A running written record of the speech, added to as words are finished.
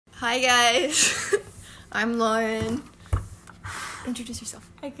Hi guys, I'm Lauren. Introduce yourself.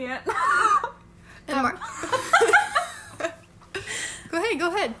 I can't. And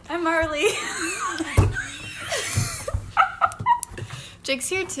Go ahead. I'm Marley. Jake's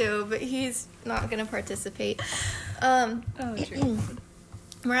here too, but he's not gonna participate. True.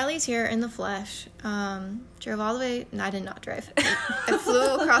 Marley's here in the flesh. Drove all the way. No, I did not drive. I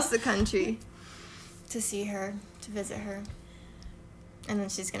flew across the country to see her, to visit her. And then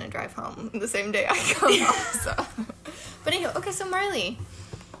she's going to drive home the same day I come home. So. But anyway, okay, so Marley,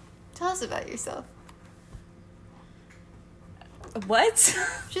 tell us about yourself. What?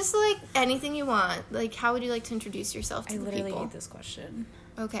 Just, like, anything you want. Like, how would you like to introduce yourself to the people? I literally hate this question.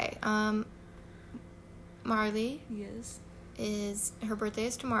 Okay, Marley. Yes. Her birthday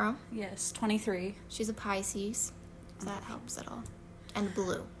is tomorrow. Yes, 23. She's a Pisces. If that helps at all. And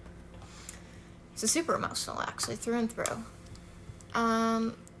blue. So super emotional, actually, through and through.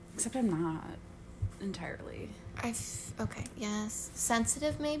 Except I'm not entirely. Okay, yes.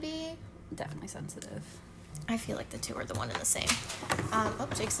 Sensitive, maybe? Definitely sensitive. I feel like the two are the one and the same.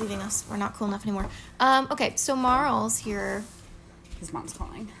 Jake's leaving us. We're not cool enough anymore. Okay, so Marl's here. His mom's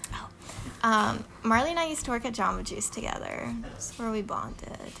calling. Marley and I used to work at Jamba Juice together. That's where we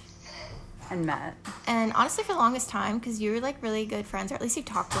bonded. And met. And honestly, for the longest time, because you were, like, really good friends, or at least you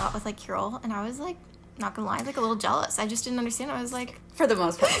talked a lot with, like, Kirill, and I was, like, not gonna lie, like, a little jealous. I just didn't understand. I was, like... For the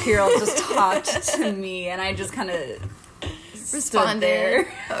most part, Kirill just talked to me, and I just kind of responded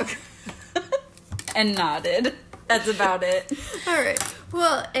there. Okay. And nodded. That's about it. All right.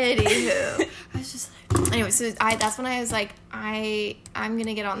 Well, anywho, I was just like... Anyway, so that's when I was like, I'm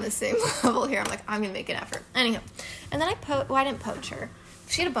gonna get on the same level here. I'm like, I'm gonna make an effort. Anyhow. And then I didn't poach her.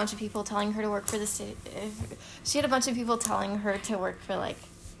 She had a bunch of people telling her to work for the state. She had a bunch of people telling her to work for, like,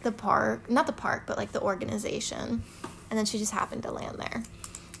 the park. Not the park, but, like, the organization. And then she just happened to land there.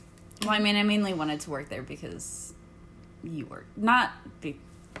 Well, I mean, I mainly wanted to work there because you worked.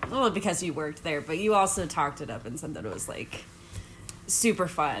 Because you worked there, but you also talked it up and said that it was, like, super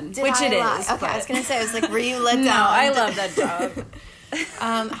fun. Which it is. Okay, I was going to say, I was like, were you let down? No, I love that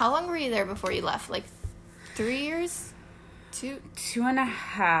job. How long were you there before you left? Like, 3 years?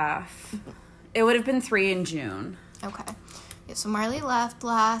 2.5. It would have been 3 in June. Okay. Yeah, so Marley left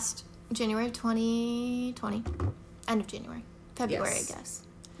last January of 2020. End of January. February, yes. I guess.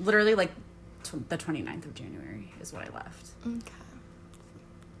 Literally, like, the 29th of January is what I left. Okay.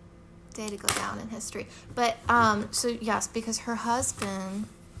 Day to go down in history. But, so, yes, because her husband...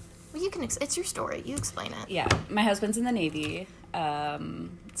 Well, you can... it's your story. You explain it. Yeah. My husband's in the Navy.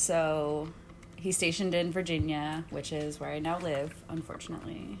 So... He's stationed in Virginia, which is where I now live,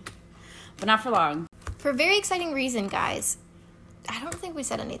 unfortunately. But not for long. For a very exciting reason, guys. I don't think we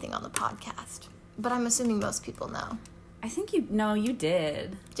said anything on the podcast. But I'm assuming most people know. I think you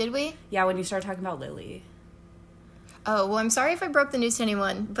did. Did we? Yeah, when you started talking about Lily. Oh, well, I'm sorry if I broke the news to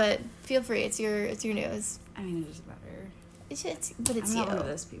anyone, but feel free. It's your news. I mean, it doesn't matter. But it's I'm you. not one of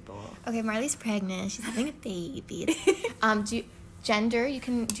those people. Okay, Marley's pregnant. She's having a baby. Gender, do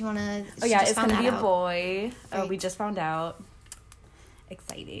you want to... Oh, yeah, it's going to be a boy. Right. We just found out.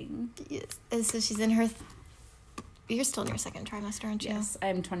 Exciting. Yes. So she's in her... You're still in your second trimester, aren't you? Yes,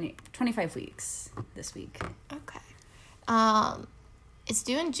 I'm 25 weeks this week. Okay. It's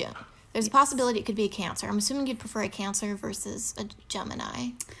due in June. There's a possibility it could be a Cancer. I'm assuming you'd prefer a Cancer versus a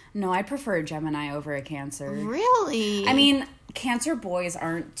Gemini. No, I prefer a Gemini over a Cancer. Really? I mean, Cancer boys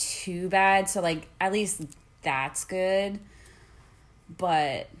aren't too bad, so, like, at least that's good.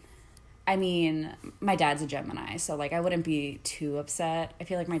 But, I mean, my dad's a Gemini, so, like, I wouldn't be too upset. I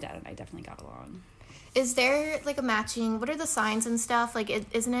feel like my dad and I definitely got along. Is there, like, a matching... What are the signs and stuff? Like,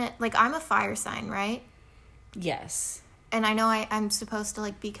 isn't it... Like, I'm a fire sign, right? Yes. And I know I'm supposed to,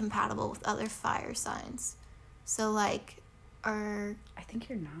 like, be compatible with other fire signs. So, like, I think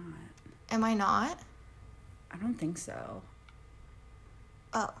you're not. Am I not? I don't think so.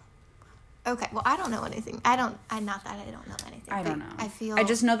 Oh. Okay, well, I don't know anything. Not that I don't know anything. I don't know. I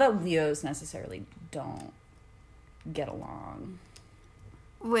just know that Leos necessarily don't get along.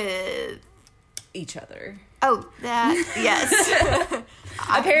 With... each other. Oh, that, yes.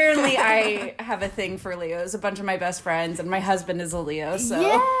 Apparently, I have a thing for Leos. A bunch of my best friends, and my husband is a Leo, so...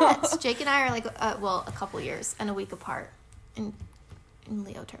 Yes! Jake and I are, like, a couple years and a week apart in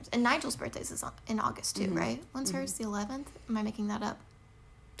Leo terms. And Nigel's birthday is in August, too, right? When's hers? The 11th? Am I making that up?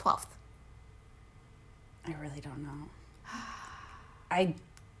 12th. I really don't know. I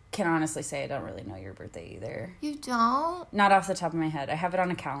can honestly say I don't really know your birthday either. You don't? Not off the top of my head. I have it on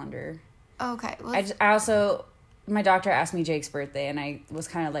a calendar. Okay. Well, I also... My doctor asked me Jake's birthday, and I was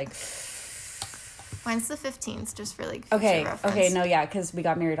kind of like... Mine's the 15th, just for like Okay, reference. okay, no, yeah, because we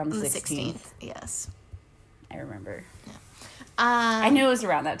got married on the 16th. Yes. I remember. Yeah. I knew it was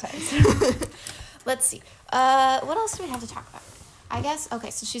around that time. So. Let's see. What else do we have to talk about? I guess, okay,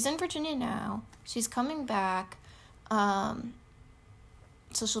 so she's in Virginia now. She's coming back.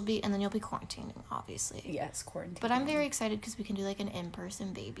 So she'll be, and then you'll be quarantining, obviously. Yes, quarantine. But I'm very excited because we can do like an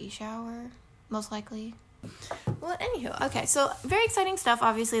in-person baby shower, most likely. Well, anywho, okay, so very exciting stuff,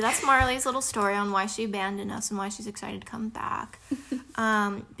 obviously. That's Marley's little story on why she abandoned us and why she's excited to come back.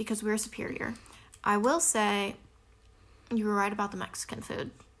 Because we're superior. I will say, you were right about the Mexican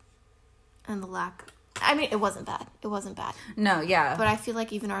food. And the lack. I mean, it wasn't bad. It wasn't bad. No, yeah. But I feel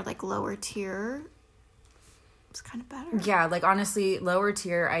like even our like lower tier was kind of better. Yeah, like honestly, lower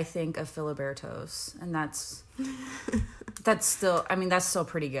tier, I think of Filiberto's, and that's still, I mean, that's still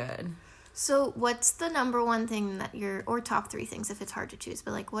pretty good. So what's the number one thing that you're, or top 3 things if it's hard to choose,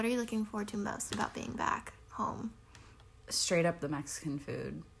 but like what are you looking forward to most about being back home? Straight up the Mexican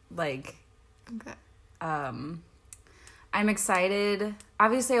food. Like, Okay. I'm excited.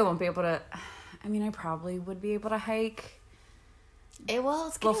 Obviously, I won't be able to, I mean, I probably would be able to hike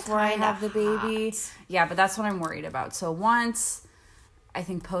It's before I have the baby. hot. Yeah, but that's what I'm worried about. So once, I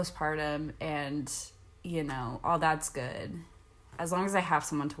think postpartum and, you know, all that's good. As long as I have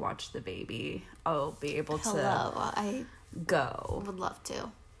someone to watch the baby, I'll be able to I go. would love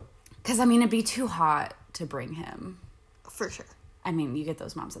to. Because, I mean, it'd be too hot to bring him. For sure. I mean, you get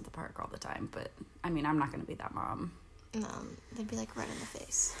those moms at the park all the time, but, I mean, I'm not going to be that mom. No, they'd be like red in the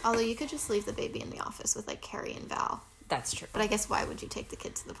face. Although you could just leave the baby in the office with like Carrie and Val. That's true. But I guess why would you take the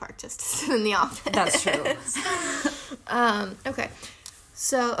kids to the park just to sit in the office? That's true. Okay.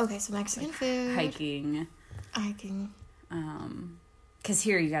 So Mexican food. Hiking. Because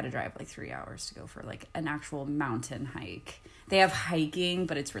here you got to drive like 3 hours to go for like an actual mountain hike. They have hiking,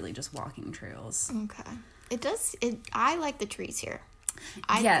 but it's really just walking trails. Okay. I like the trees here.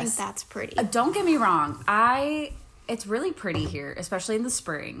 I Yes. think that's pretty. Don't get me wrong. It's really pretty here, especially in the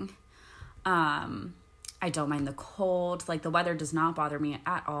spring. I don't mind the cold. Like, the weather does not bother me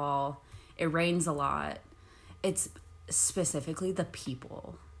at all. It rains a lot. It's specifically the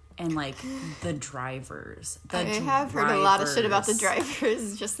people and, like, the drivers. I have heard a lot of shit about the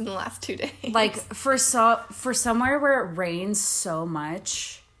drivers just in the last 2 days. Like, for somewhere where it rains so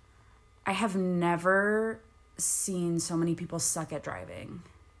much, I have never seen so many people suck at driving.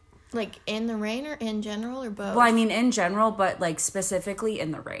 Like, in the rain or in general or both? Well, I mean, in general, but, like, specifically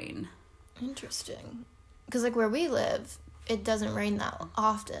in the rain. Interesting. Because, like, where we live, it doesn't rain that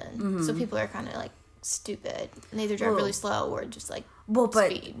often. Mm-hmm. So people are kind of, like, stupid. And they either drive really slow or just, like,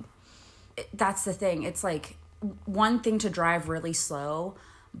 speed. That's the thing. It's, like, one thing to drive really slow,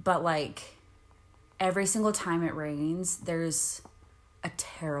 but, like, every single time it rains, there's a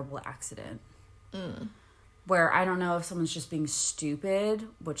terrible accident. Where I don't know if someone's just being stupid,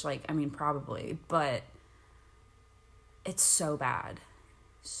 which, like, I mean, probably, but it's so bad.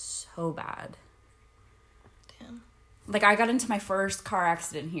 So bad. Damn. Like, I got into my first car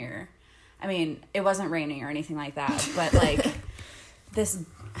accident here. I mean, it wasn't raining or anything like that, but, like,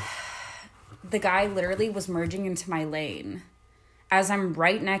 the guy literally was merging into my lane as I'm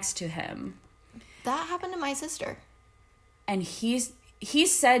right next to him. That happened to my sister. And he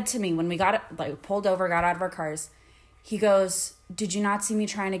said to me when we pulled over, got out of our cars, he goes, "Did you not see me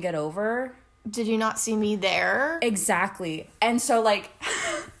trying to get over? Did you not see me there?" Exactly. And so, like,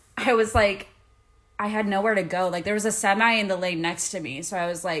 I was like, I had nowhere to go. Like, there was a semi in the lane next to me. So I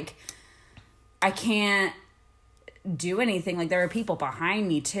was like, I can't do anything. Like, there were people behind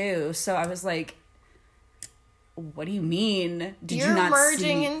me too. So I was like, what do you mean? Did you not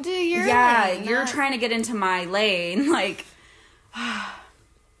merging into your lane? You're trying to get into my lane. Like,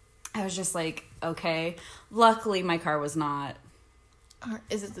 I was just like, okay. Luckily, my car was not.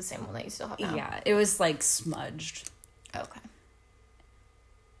 Is it the same one that you still have now? Yeah, it was, like, smudged. Okay.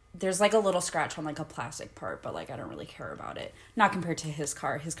 There's, like, a little scratch on, like, a plastic part, but, like, I don't really care about it. Not compared to his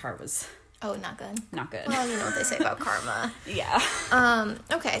car. His car was... Oh, not good? Not good. Well, you know what they say about karma. Yeah.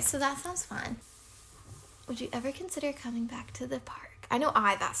 Okay, so that sounds fun. Would you ever consider coming back to the park? I know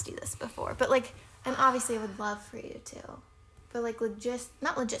I've asked you this before, but, like, and obviously I would love for you to. But, like,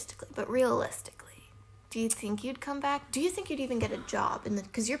 not logistically, but realistically. Do you think you'd come back? Do you think you'd even get a job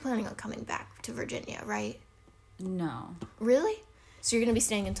because you're planning on coming back to Virginia, right? No. Really? So you're going to be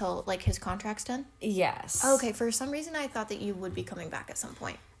staying until, like, his contract's done? Yes. Okay, for some reason I thought that you would be coming back at some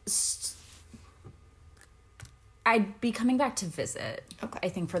point. I'd be coming back to visit. Okay. I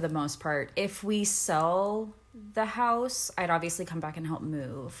think for the most part. If we sell the house, I'd obviously come back and help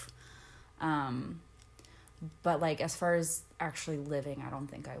move. But, like, as far as actually living, I don't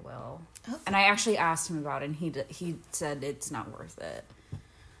think I will. Okay. And I actually asked him about it, and he said it's not worth it.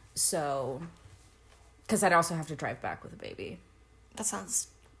 So, because I'd also have to drive back with a baby. That sounds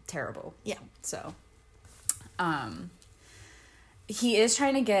terrible. Yeah. So, he is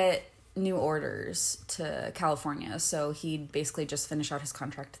trying to get new orders to California, so he'd basically just finish out his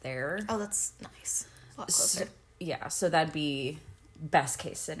contract there. Oh, that's nice. A lot closer. So that'd be best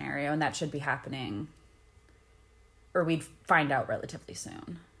case scenario, and that should be happening, or we'd find out relatively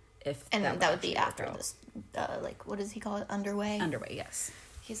soon. And that would be after this, like, what does he call it? Underway? Underway, yes.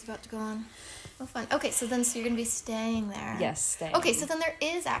 He's about to go on. Oh, fun. Okay, so you're going to be staying there. Yes, staying. Okay, so then there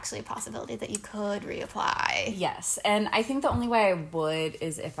is actually a possibility that you could reapply. Yes, and I think the only way I would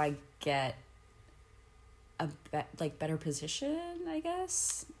is if I get a better position, I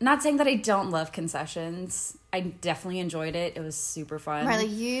guess. Not saying that I don't love concessions. I definitely enjoyed it. It was super fun. Riley,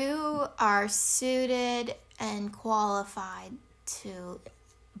 you are suited and qualified to...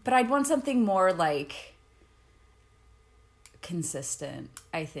 But I'd want something more, like, consistent,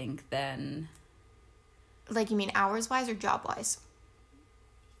 I think, than... Like, you mean hours-wise or job-wise?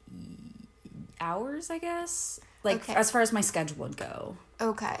 Hours, I guess. Like, okay. As far as my schedule would go.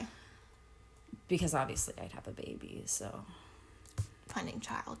 Okay. Because obviously I'd have a baby, so... Finding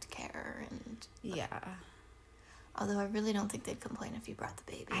childcare and... Yeah. Although I really don't think they'd complain if you brought the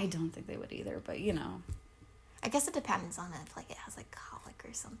baby. I don't think they would either, but, you know... I guess it depends on if, like, it has, like, colic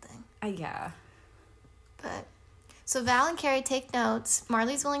or something. Yeah. But, so Val and Carrie, take notes.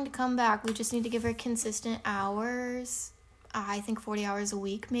 Marley's willing to come back. We just need to give her consistent hours. I think 40 hours a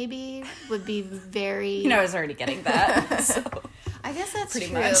week, maybe, would be very... You know, I was already getting that, so... I guess that's pretty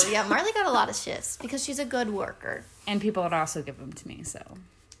true. much. Yeah, Marley got a lot of shifts because she's a good worker. And people would also give them to me, so...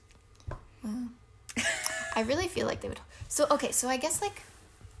 Well, I really feel like they would... So, okay, so I guess, like...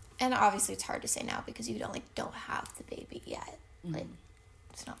 And obviously it's hard to say now because you don't have the baby yet. Mm-hmm. Like,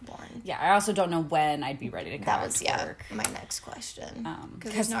 it's not born. Yeah, I also don't know when I'd be ready to come back to work. My next question. Because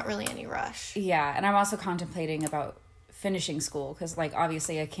 'cause there's not really any rush. Yeah, and I'm also contemplating about finishing school because, like,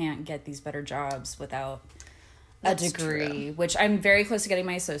 obviously I can't get these better jobs without a degree, true. Which I'm very close to getting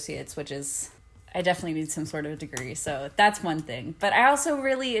my associates, which is... I definitely need some sort of degree, so that's one thing. But I also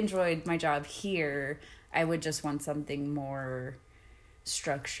really enjoyed my job here. I would just want something more...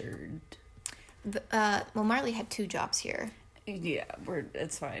 structured. Well, Marley had 2 jobs here. Yeah,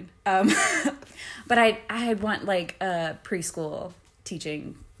 it's fine. But I'd want, like, a preschool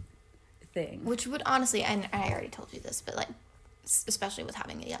teaching thing, which would honestly, and I already told you this, but, like, especially with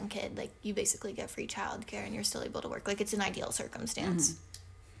having a young kid, like, you basically get free childcare and you're still able to work. Like, it's an ideal circumstance. Mm-hmm.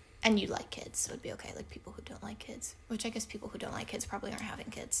 And you like kids, so it'd be okay. Like, people who don't like kids, which I guess people who don't like kids probably aren't having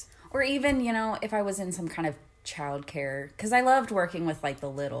kids. Or even, you know, if I was in some kind of childcare, because I loved working with, like, the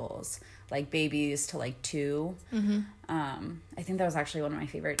littles, like babies to, like, 2. Mm-hmm. I think that was actually one of my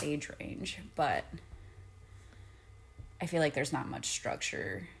favorite age range, but I feel like there's not much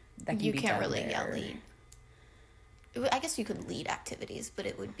structure that can be done. You can't really lead. I guess you could lead activities, but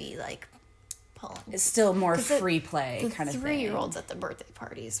it would be like pulling. It's still more free play kind of thing. The 3-year-olds at the birthday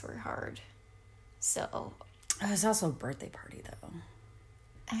parties were hard. So it was also a birthday party, though.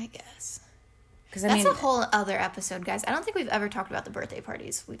 I guess. That's a whole other episode, guys. I don't think we've ever talked about the birthday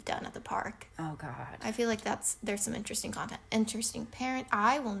parties we've done at the park. Oh, God. I feel like there's some interesting content. Interesting parent.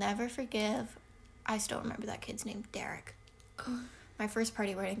 I will never forgive. I still remember that kid's name, Derek. My first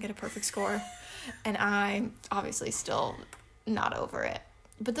party where I didn't get a perfect score. And I'm obviously still not over it.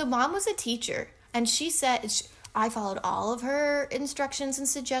 But the mom was a teacher. And she said, I followed all of her instructions and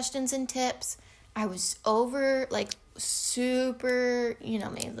suggestions and tips. I was over, like, super, you know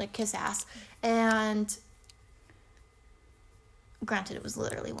me, like, kiss ass. And granted, it was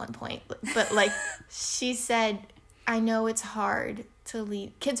literally 1 point, but like, she said, I know it's hard to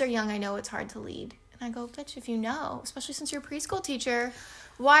lead. Kids are young. I know it's hard to lead. And I go, bitch, if you know, especially since you're a preschool teacher,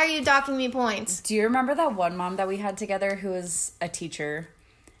 why are you docking me points? Do you remember that one mom that we had together who was a teacher?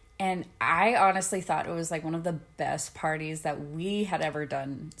 And I honestly thought it was like one of the best parties that we had ever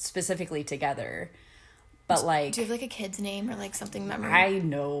done specifically together. But, like... Do you have, like, a kid's name or, like, something memorable? I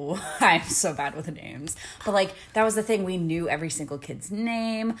know. I'm so bad with names. But, like, that was the thing. We knew every single kid's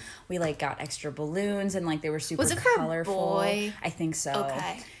name. We, like, got extra balloons and, like, they were super colorful. Was it for a boy? I think so.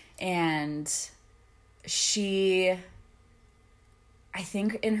 Okay. And she... I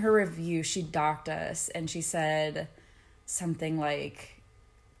think in her review, she docked us and she said something like,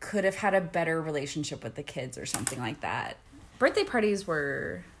 could have had a better relationship with the kids or something like that. Birthday parties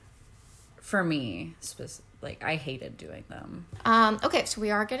were... For me, like, I hated doing them. Okay, so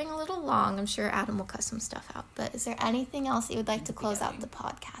we are getting a little long. I'm sure Adam will cut some stuff out. But is there anything else that you would like to close out the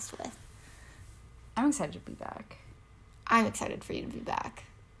podcast with? I'm excited to be back. I'm excited for you to be back.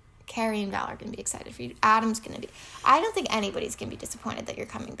 Carrie and Val are going to be excited for you. Adam's going to be. I don't think anybody's going to be disappointed that you're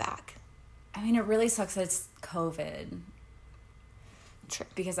coming back. I mean, it really sucks that it's COVID. True.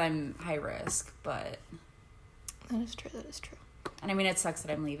 Because I'm high risk, but... That is true. And I mean, it sucks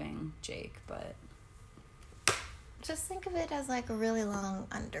that I'm leaving Jake, but... Just think of it as like a really long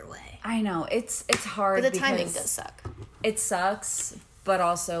underway. I know. It's hard But the timing does suck. It sucks, but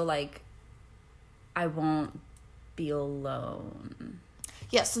also, like, I won't be alone.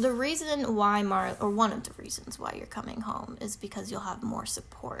 Yeah, so the reason why one of the reasons why you're coming home is because you'll have more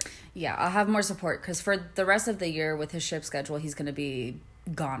support. Yeah, I'll have more support because for the rest of the year with his shift schedule, he's going to be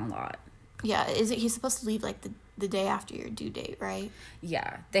gone a lot. Yeah, he's supposed to leave like the day after your due date, right?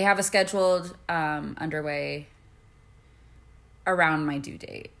 Yeah, they have a scheduled underway around my due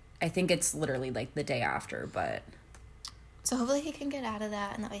date. I think it's literally like the day after, but... So hopefully he can get out of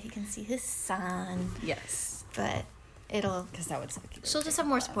that and that way he can see his son. Yes. But... Because that would suck. She'll just have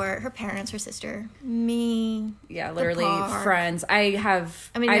more support. Her parents, her sister, me. Yeah, literally friends.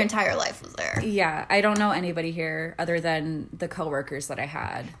 Your entire life was there. Yeah, I don't know anybody here other than the coworkers that I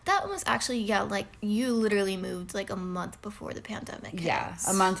had. That was actually, like, you literally moved, like, a month before the pandemic hit. Yeah,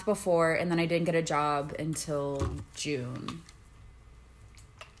 a month before, and then I didn't get a job until June.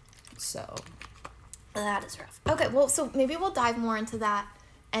 So. That is rough. Okay, well, so maybe we'll dive more into that.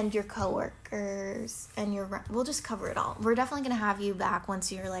 And your coworkers and we'll just cover it all. We're definitely going to have you back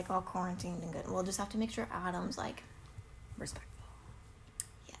once you're like all quarantined and good. We'll just have to make sure Adam's like respectful.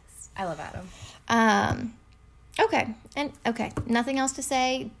 Yes. I love Adam. Okay. Nothing else to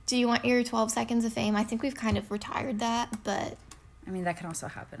say. Do you want your 12 seconds of fame? I think we've kind of retired that, but. I mean, that can also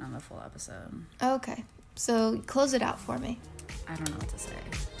happen on the full episode. Okay. So close it out for me. I don't know what to say.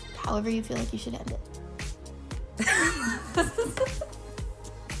 However you feel like you should end it.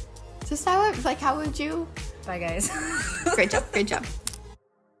 Just how would you? Bye, guys. Great job.